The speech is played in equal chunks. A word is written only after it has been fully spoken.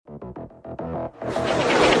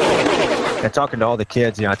And talking to all the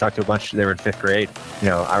kids, I talked to a bunch, they were in 5th grade.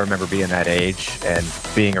 I remember being that age and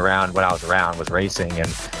being around what I was around was racing.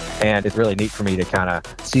 And it's really neat for me to kind of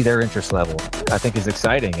see their interest level. I think is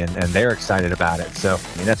exciting, and they're excited about it. So,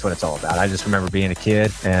 that's what it's all about. I just remember being a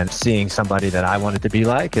kid and seeing somebody that I wanted to be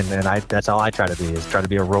like, and that's all I try to be, is try to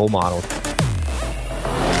be a role model.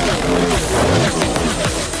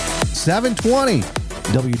 720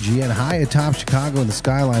 WGN high atop Chicago in the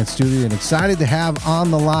Skyline studio, and excited to have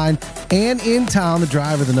on the line and in town the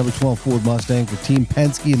driver of the number 12 Ford Mustang for Team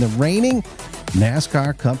Penske and the reigning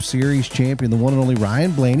NASCAR Cup Series champion, the one and only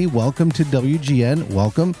Ryan Blaney. Welcome to WGN.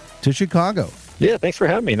 Welcome to Chicago. Yeah, thanks for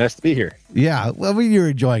having me. Nice to be here. Yeah, well, you're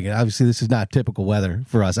enjoying it. Obviously, this is not typical weather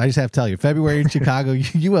for us. I just have to tell you, February in Chicago,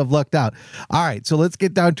 you have lucked out. All right, so let's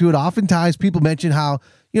get down to it. Oftentimes, people mention how,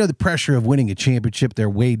 the pressure of winning a championship, they're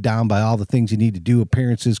weighed down by all the things you need to do,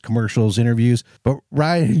 appearances, commercials, interviews. But,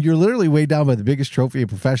 Ryan, you're literally weighed down by the biggest trophy in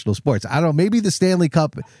professional sports. I don't know, maybe the Stanley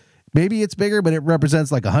Cup, maybe it's bigger, but it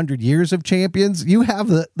represents like 100 years of champions. You have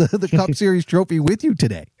the Cup Series trophy with you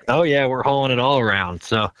today. Oh, yeah, we're hauling it all around.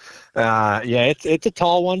 So, it's a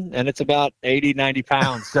tall one, and it's about 80, 90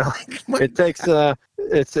 pounds. So it takes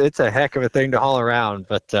it's a heck of a thing to haul around.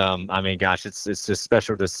 But, gosh, it's just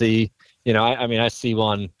special to see. I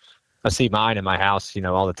see mine in my house,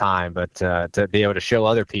 all the time. But to be able to show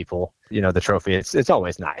other people, the trophy, it's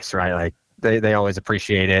always nice, right? Like they always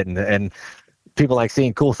appreciate it, and people like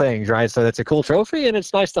seeing cool things, right? So that's a cool trophy, and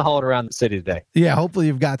it's nice to haul it around the city today. Yeah, hopefully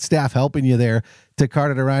you've got staff helping you there to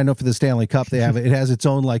cart it around. I know for the Stanley Cup, it has its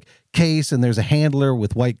own like case, and there's a handler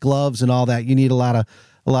with white gloves and all that. You need a lot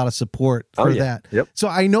of support for that. Yep. So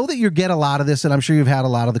I know that you get a lot of this, and I'm sure you've had a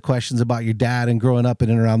lot of the questions about your dad and growing up in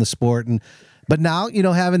and around the sport. But now,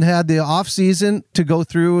 having had the off season to go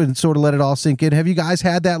through and sort of let it all sink in, have you guys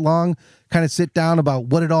had that long kind of sit down about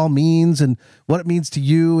what it all means and what it means to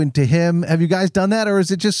you and to him? Have you guys done that, or is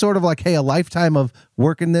it just sort of like, hey, a lifetime of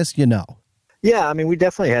working this, Yeah, we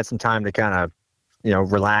definitely had some time to kind of,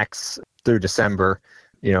 relax through December,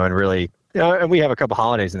 and really, and we have a couple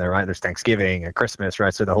holidays in there, right? There's Thanksgiving and Christmas,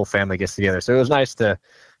 right? So the whole family gets together. So it was nice to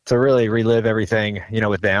really relive everything,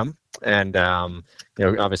 with them. And,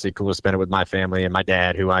 obviously cool to spend it with my family and my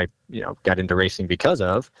dad, who I, got into racing because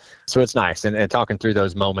of. So it's nice. And talking through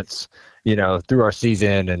those moments, through our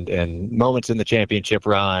season and moments in the championship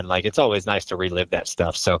run, like it's always nice to relive that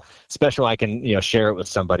stuff. So special I can, share it with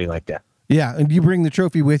somebody like that. Yeah, and you bring the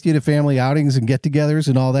trophy with you to family outings and get-togethers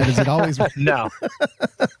and all that? Is it always?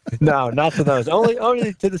 No, not to those.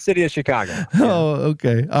 Only to the city of Chicago. Yeah. Oh,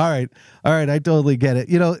 okay. All right. I totally get it.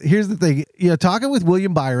 Here's the thing. Talking with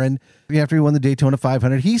William Byron after he won the Daytona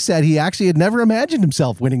 500, he said he actually had never imagined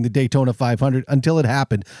himself winning the Daytona 500 until it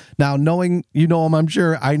happened. Now, knowing him, I'm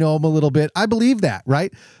sure I know him a little bit. I believe that,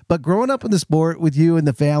 right? But growing up in the sport with you and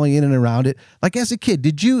the family in and around it, like as a kid,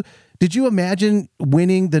 did you imagine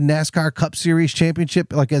winning the NASCAR Cup Series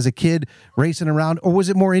championship, like as a kid racing around, or was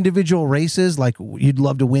it more individual races? Like you'd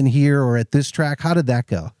love to win here or at this track? How did that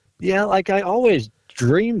go? Yeah, like I always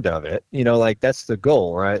dreamed of it, like that's the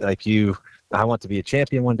goal, right? Like I want to be a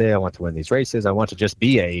champion one day. I want to win these races. I want to just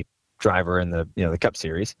be a driver in the, the Cup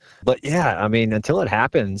Series. But yeah, until it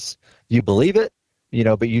happens, you believe it,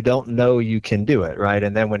 but you don't know you can do it, right?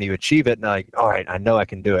 And then when you achieve it, like, all right, I know I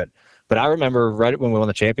can do it. But I remember right when we won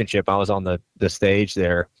the championship, I was on the stage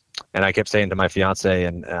there, and I kept saying to my fiance,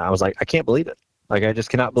 and I was like, I can't believe it. Like, I just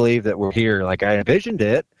cannot believe that we're here. Like, I envisioned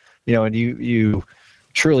it, and you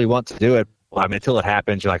truly want to do it. Until it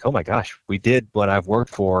happens, you're like, oh my gosh, we did what I've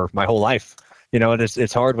worked for my whole life. And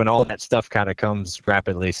it's hard when all that stuff kind of comes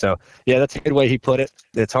rapidly. So yeah, that's a good way he put it.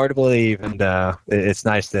 It's hard to believe, and it's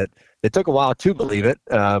nice that it took a while to believe it,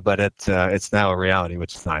 but it's now a reality,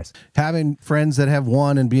 which is nice. Having friends that have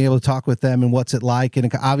won and being able to talk with them and what's it like,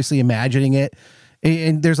 and obviously imagining it.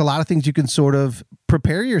 And there's a lot of things you can sort of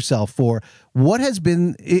prepare yourself for. What has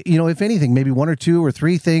been, if anything, maybe one or two or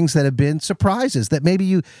three things that have been surprises that maybe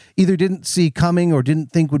you either didn't see coming or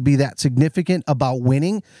didn't think would be that significant about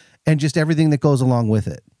winning, and just everything that goes along with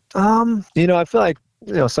it? I feel like,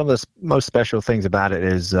 some of the most special things about it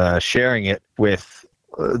is sharing it with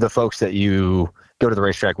the folks that you go to the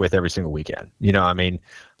racetrack with every single weekend.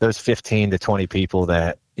 Those 15 to 20 people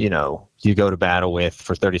that, you go to battle with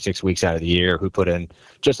for 36 weeks out of the year, who put in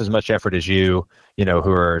just as much effort as you,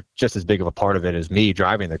 who are just as big of a part of it as me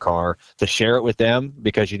driving the car, to share it with them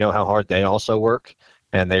because you know how hard they also work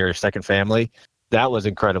and they're your second family. That was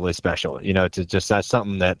incredibly special, that's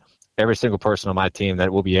something that every single person on my team,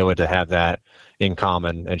 that we'll be able to have that in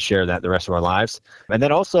common and share that the rest of our lives. And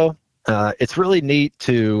then also, it's really neat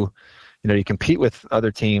to, you compete with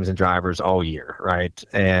other teams and drivers all year, right?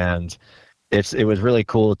 And it was really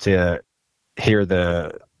cool to hear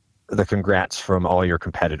the congrats from all your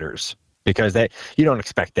competitors, because you don't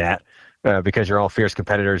expect that, because you're all fierce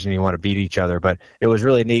competitors and you want to beat each other. But it was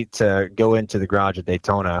really neat to go into the garage at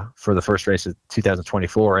Daytona for the first race of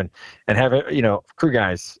 2024 and have, crew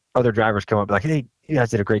guys, other drivers come up like, hey, you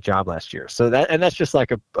guys did a great job last year. So that's just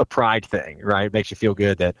like a pride thing, right? It makes you feel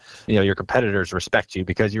good that, your competitors respect you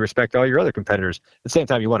because you respect all your other competitors. At the same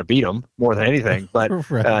time, you want to beat them more than anything. But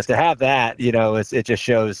Right. to have that, it just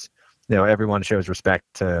shows, everyone shows respect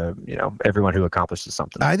to, everyone who accomplishes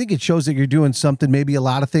something. I think it shows that you're doing something, maybe a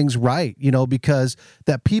lot of things right, because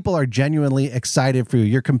that people are genuinely excited for you.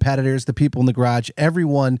 Your competitors, the people in the garage,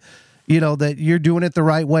 everyone, that you're doing it the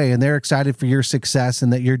right way, and they're excited for your success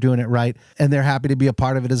and that you're doing it right. And they're happy to be a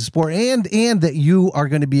part of it as a sport, and that you are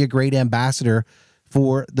going to be a great ambassador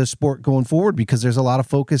for the sport going forward, because there's a lot of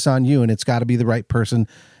focus on you, and it's got to be the right person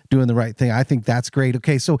doing the right thing. I think that's great.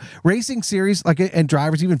 Okay, so racing series, and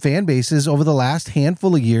drivers, even fan bases, over the last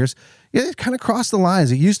handful of years, it kind of crossed the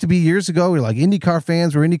lines. It used to be years ago, we were like IndyCar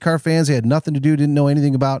fans were IndyCar fans. They had nothing to do, didn't know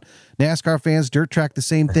anything about NASCAR fans. Dirt track, the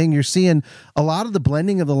same thing. You're seeing a lot of the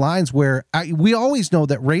blending of the lines where we always know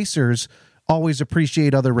that racers always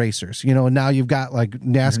appreciate other racers, and now you've got like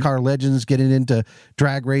NASCAR legends getting into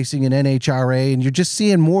drag racing and NHRA, and you're just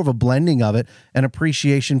seeing more of a blending of it and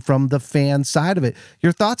appreciation from the fan side of it.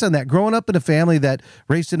 Your thoughts on that, growing up in a family that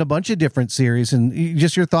raced in a bunch of different series, and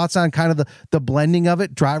just your thoughts on kind of the blending of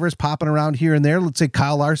it, drivers popping around here and there. Let's say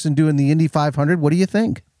Kyle Larson doing the Indy 500. What do you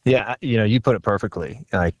think? Yeah, you put it perfectly.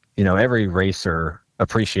 Like, every racer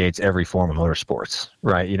appreciates every form of motorsports,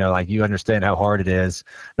 right? You understand how hard it is,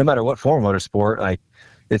 no matter what form of motorsport. Like,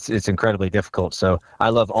 it's incredibly difficult. So I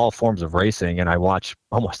love all forms of racing, and I watch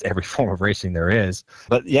almost every form of racing there is.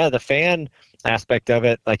 But yeah, the fan aspect of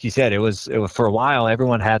it, like you said, it was for a while,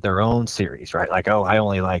 everyone had their own series, right? Like, oh, I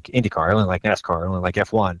only like IndyCar, I only like NASCAR, I only like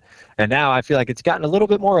F1. And now I feel like it's gotten a little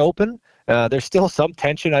bit more open. There's still some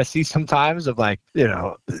tension I see sometimes of like,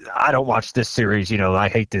 I don't watch this series, I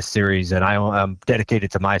hate this series, and I'm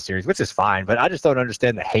dedicated to my series, which is fine, but I just don't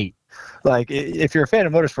understand the hate. Like, if you're a fan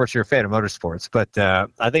of motorsports, you're a fan of motorsports. But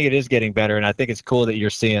I think it is getting better, and I think it's cool that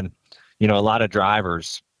you're seeing, a lot of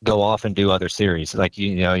drivers go off and do other series. Like,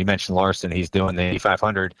 you mentioned Larson, he's doing the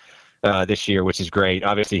 500 this year, which is great.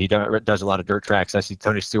 Obviously, he does a lot of dirt tracks. I see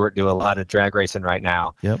Tony Stewart do a lot of drag racing right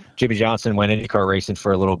now. Yep. Jimmy Johnson went IndyCar racing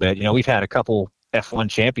for a little bit. We've had a couple F1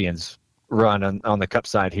 champions run on the Cup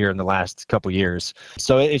side here in the last couple years.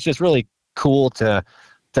 So it's just really cool to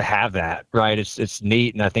have that, right? It's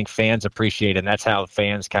neat, and I think fans appreciate it, and that's how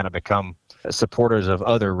fans kind of become supporters of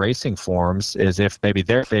other racing forms, is if maybe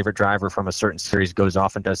their favorite driver from a certain series goes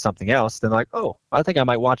off and does something else, then like, oh, I think I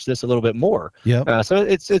might watch this a little bit more. Yep. So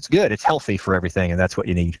it's good. It's healthy for everything, and that's what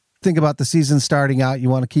you need. Think about the season starting out. You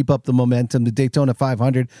want to keep up the momentum. The Daytona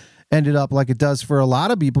 500 ended up like it does for a lot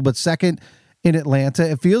of people, but second in Atlanta.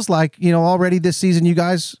 It feels like, already this season you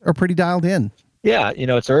guys are pretty dialed in. Yeah,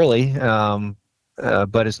 it's early,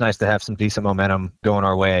 but it's nice to have some decent momentum going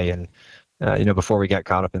our way. And before we got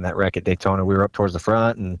caught up in that wreck at Daytona, we were up towards the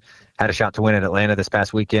front and had a shot to win at Atlanta this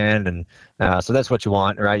past weekend. And so that's what you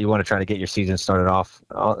want, right? You want to try to get your season started off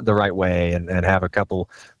the right way and have a couple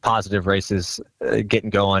positive races getting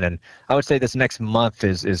going. And I would say this next month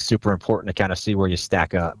is super important to kind of see where you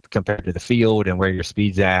stack up compared to the field and where your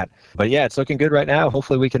speed's at. But yeah, it's looking good right now.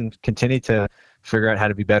 Hopefully we can continue to figure out how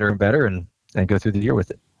to be better and better and go through the year with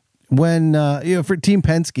it. When, for Team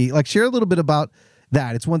Penske, like, share a little bit about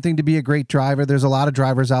that. It's one thing to be a great driver. There's a lot of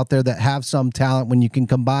drivers out there that have some talent. When you can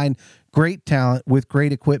combine great talent with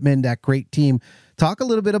great equipment, that great team. Talk a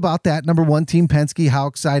little bit about that. Number one, Team Penske, how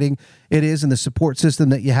exciting it is, and the support system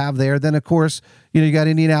that you have there. Then, of course, you got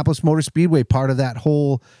Indianapolis Motor Speedway, part of that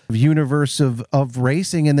whole universe of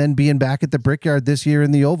racing, and then being back at the Brickyard this year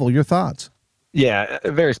in the Oval. Your thoughts? Yeah,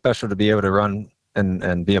 very special to be able to run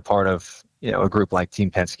and be a part of, a group like Team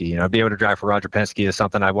Penske. Be able to drive for Roger Penske is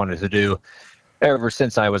something I wanted to do ever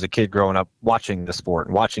since I was a kid growing up, watching the sport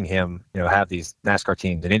and watching him, have these NASCAR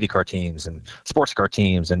teams and IndyCar teams and sports car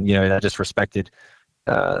teams. And, I just respected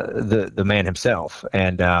the man himself.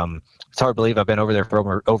 And it's hard to believe I've been over there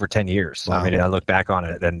for over 10 years. Wow. I mean, I look back on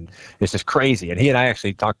it and it's just crazy. And he and I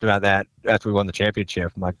actually talked about that after we won the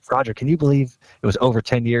championship. I'm like, Roger, can you believe it was over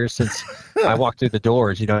 10 years since I walked through the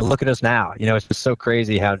doors? Look at us now. It's just so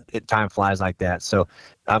crazy how time flies like that. So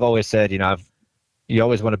I've always said, you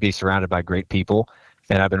always want to be surrounded by great people.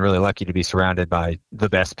 And I've been really lucky to be surrounded by the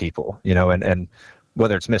best people, and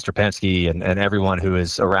whether it's Mr. Penske and everyone who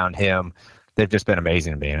is around him, they've just been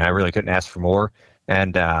amazing to me. And I really couldn't ask for more.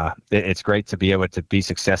 And it's great to be able to be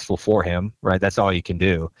successful for him, right? That's all you can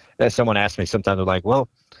do. As someone asked me sometimes, they're like, well,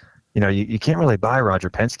 you can't really buy Roger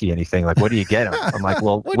Penske anything. Like, what do you get him? I'm like,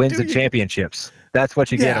 well, wins and championships. That's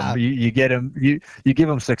what you get him. You get him. You give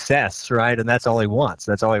him success, right? And that's all he wants.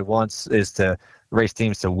 That's all he wants is to race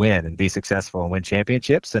teams to win and be successful and win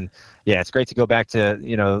championships. And yeah, it's great to go back to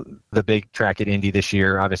the big track at Indy this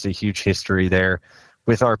year. Obviously, huge history there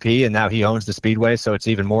with RP, and now he owns the Speedway, so it's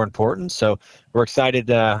even more important. So we're excited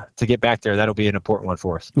to get back there. That'll be an important one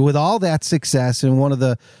for us. With all that success, and one of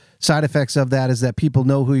the side effects of that is that people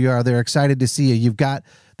know who you are. They're excited to see you. You've got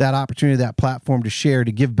that opportunity, that platform to share,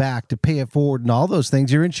 to give back, to pay it forward, and all those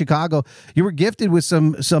things. You're in Chicago. You were gifted with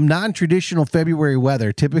some non-traditional February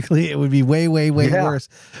weather. Typically, it would be way worse.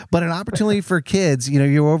 But an opportunity for kids.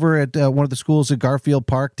 You're over at one of the schools at Garfield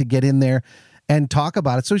Park to get in there and talk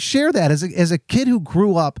about it. So share that as a kid who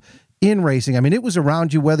grew up in racing. I mean, it was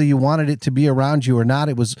around you whether you wanted it to be around you or not.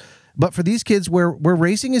 But for these kids where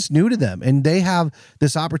racing is new to them, and they have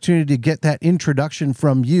this opportunity to get that introduction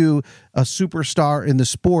from you, a superstar in the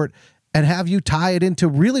sport, and have you tie it into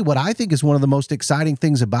really what I think is one of the most exciting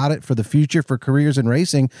things about it for the future, for careers in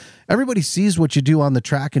racing. Everybody sees what you do on the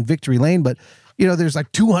track in Victory Lane, but there's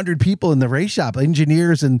like 200 people in the race shop,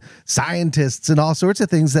 engineers and scientists and all sorts of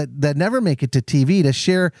things that never make it to TV, to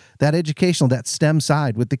share that educational, that STEM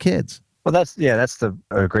side with the kids. Well, that's the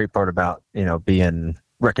great part about, being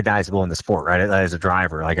recognizable in the sport, right? As a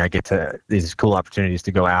driver, like I get to these cool opportunities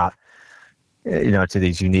to go out, to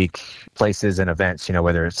these unique places and events,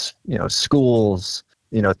 whether it's, schools,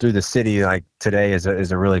 through the city. Like today is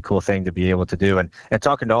a really cool thing to be able to do. And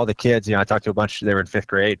talking to all the kids, I talked to a bunch, they were in 5th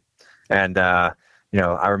grade. And, I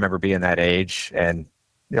remember being that age and,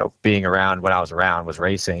 being around what I was around was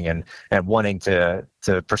racing and wanting to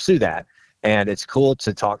pursue that. And it's cool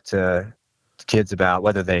to talk to kids about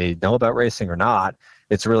whether they know about racing or not.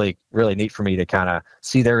 It's really, really neat for me to kind of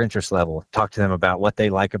see their interest level, talk to them about what they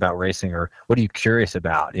like about racing or what are you curious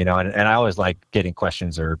about, and I always like getting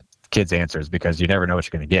questions or kids' answers because you never know what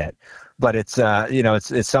you're going to get. But it's,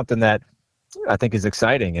 it's something that I think is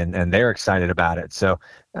exciting and they're excited about it. So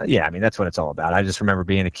that's what it's all about. I just remember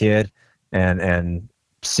being a kid and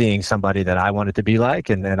seeing somebody that I wanted to be like.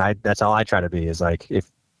 And that's all I try to be is like,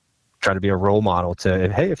 try to be a role model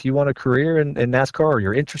to, hey, if you want a career in NASCAR or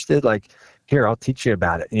you're interested, like, here, I'll teach you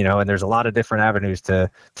about it, and there's a lot of different avenues to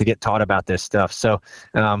get taught about this stuff. So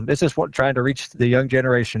it's just trying to reach the young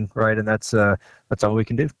generation, right? And that's all we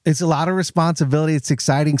can do. It's a lot of responsibility. It's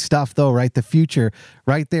exciting stuff, though, right? The future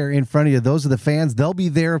right there in front of you. Those are the fans. They'll be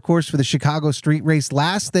there, of course, for the Chicago Street Race.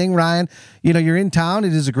 Last thing, Ryan, you're in town.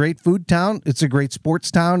 It is a great food town. It's a great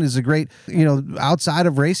sports town. It's a great, outside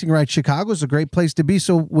of racing, right? Chicago is a great place to be.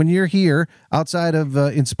 So when you're here, outside of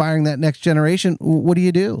inspiring that next generation, what do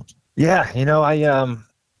you do? Yeah, I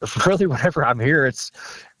really whenever I'm here, it's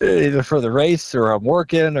either for the race or I'm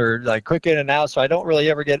working or like quick in and out. So I don't really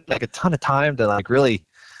ever get like a ton of time to like really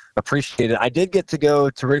appreciate it. I did get to go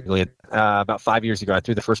to Wrigley about 5 years ago. I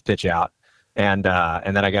threw the first pitch out, and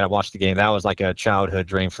then I got to watch the game. That was like a childhood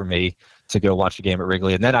dream for me to go watch the game at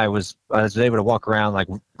Wrigley. And then I was able to walk around like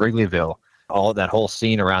Wrigleyville, all that whole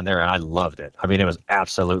scene around there, and I loved it. I mean, it was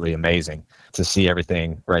absolutely amazing to see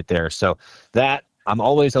everything right there. So that. I'm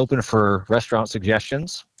always open for restaurant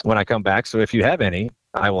suggestions when I come back. So if you have any,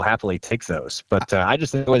 I will happily take those. But I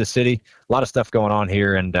just enjoy the city. A lot of stuff going on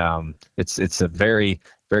here, and it's a very,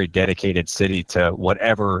 very dedicated city to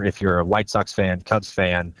whatever. If you're a White Sox fan, Cubs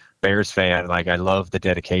fan, Bears fan, like I love the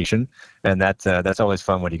dedication, and that's always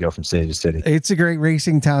fun when you go from city to city. It's a great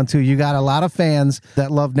racing town too. You got a lot of fans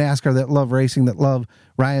that love NASCAR, that love racing, that love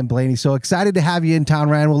Ryan Blaney. So excited to have you in town,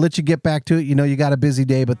 Ryan. We'll let you get back to it. You got a busy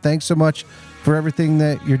day, but thanks so much for everything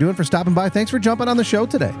that you're doing, for stopping by. Thanks for jumping on the show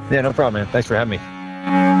today. Yeah, no problem, man. Thanks for having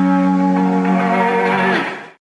me.